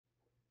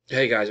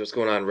Hey guys, what's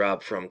going on?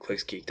 Rob from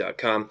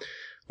clicksgeek.com.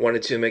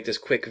 Wanted to make this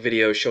quick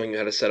video showing you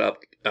how to set up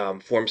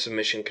form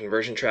submission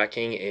conversion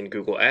tracking in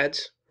Google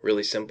Ads.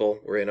 Really simple.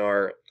 We're in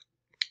our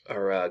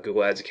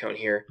Google Ads account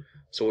here.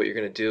 So what you're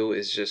going to do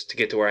is just to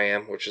get to where I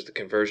am, which is the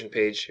conversion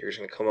page, you're just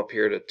going to come up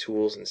here to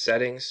Tools and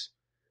Settings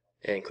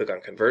and click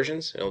on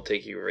Conversions, and it'll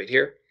take you right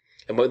here.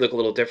 It might look a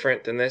little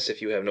different than this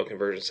if you have no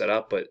conversion set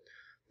up, but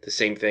the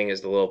same thing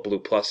as the little blue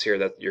plus here,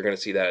 that you're going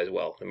to see that as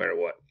well, no matter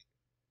what.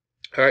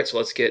 Alright, so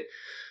let's get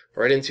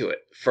right into it.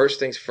 First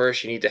things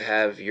first, you need to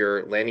have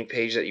your landing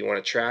page that you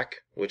want to track,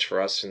 which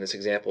for us in this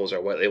example is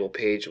our white label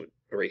page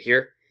right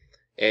here,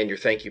 and your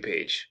thank you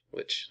page,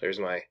 which there's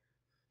my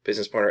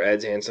business partner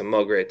Ed's handsome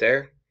mug right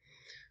there.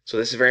 So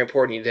this is very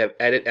important. You need to have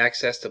edit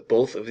access to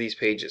both of these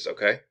pages,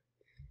 okay?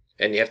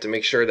 And you have to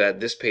make sure that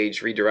this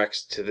page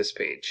redirects to this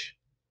page,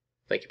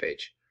 thank you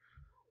page.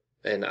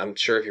 And I'm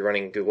sure if you're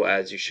running Google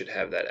Ads, you should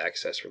have that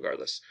access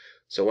regardless.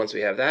 So once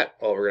we have that,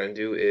 all we're going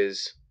to do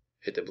is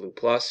hit the blue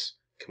plus,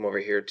 come over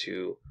here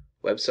to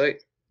website.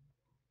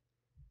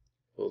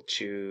 We'll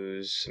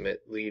choose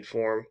submit lead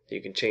form.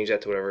 You can change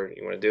that to whatever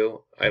you want to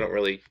do. I don't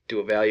really do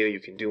a value. You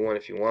can do one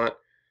if you want.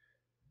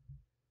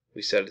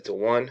 We set it to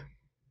 1.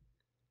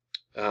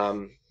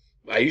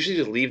 I usually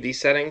just leave these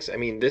settings. I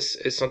mean, this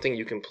is something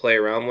you can play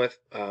around with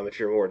if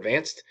you're more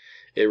advanced.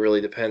 It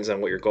really depends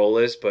on what your goal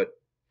is, but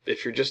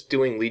if you're just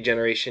doing lead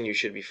generation, you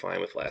should be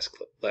fine with last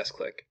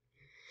click.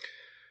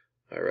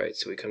 Alright,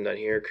 so we come down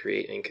here,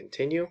 create and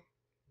continue.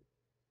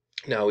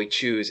 Now we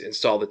choose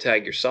install the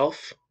tag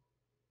yourself.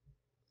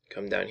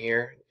 Come down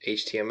here,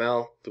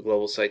 HTML, the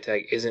global site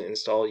tag isn't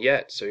installed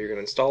yet, so you're going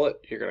to install it.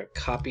 You're going to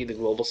copy the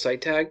global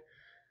site tag.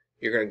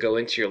 You're going to go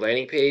into your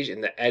landing page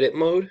in the edit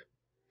mode,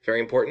 very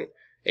important,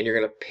 and you're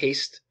going to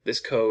paste this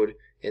code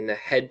in the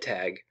head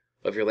tag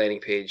of your landing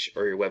page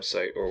or your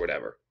website or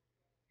whatever.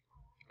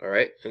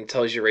 Alright, and it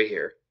tells you right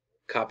here,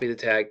 copy the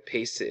tag,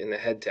 paste it in the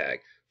head tag.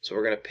 So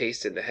we're going to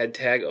paste it in the head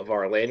tag of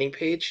our landing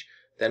page.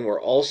 Then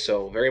we're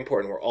also, very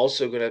important, we're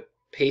also going to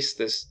paste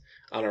this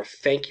on our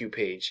thank you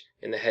page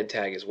in the head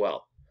tag as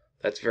well.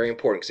 That's very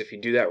important because if you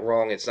do that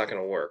wrong, it's not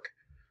going to work.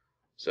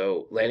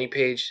 So landing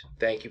page,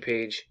 thank you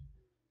page,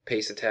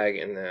 paste the tag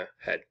in the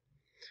head.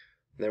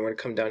 And then we're going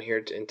to come down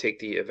here and take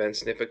the event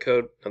snippet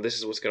code. Now this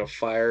is what's going to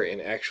fire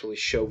and actually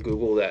show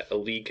Google that a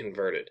lead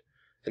converted.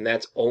 And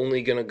that's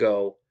only going to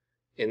go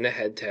in the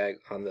head tag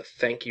on the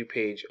thank you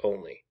page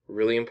only.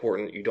 Really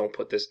important, you don't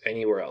put this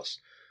anywhere else.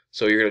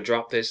 So you're going to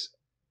drop this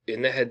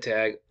in the head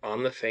tag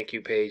on the thank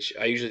you page.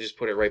 I usually just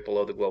put it right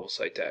below the global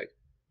site tag.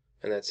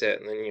 And that's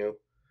it. And then you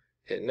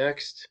hit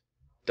next,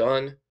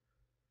 done,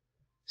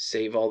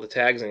 save all the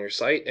tags on your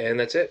site, and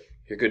that's it.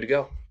 You're good to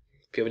go.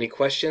 If you have any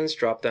questions,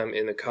 drop them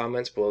in the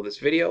comments below this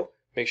video.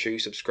 Make sure you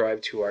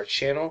subscribe to our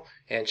channel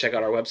and check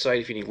out our website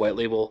if you need white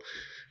label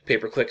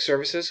pay-per-click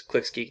services,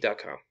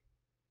 clicksgeek.com.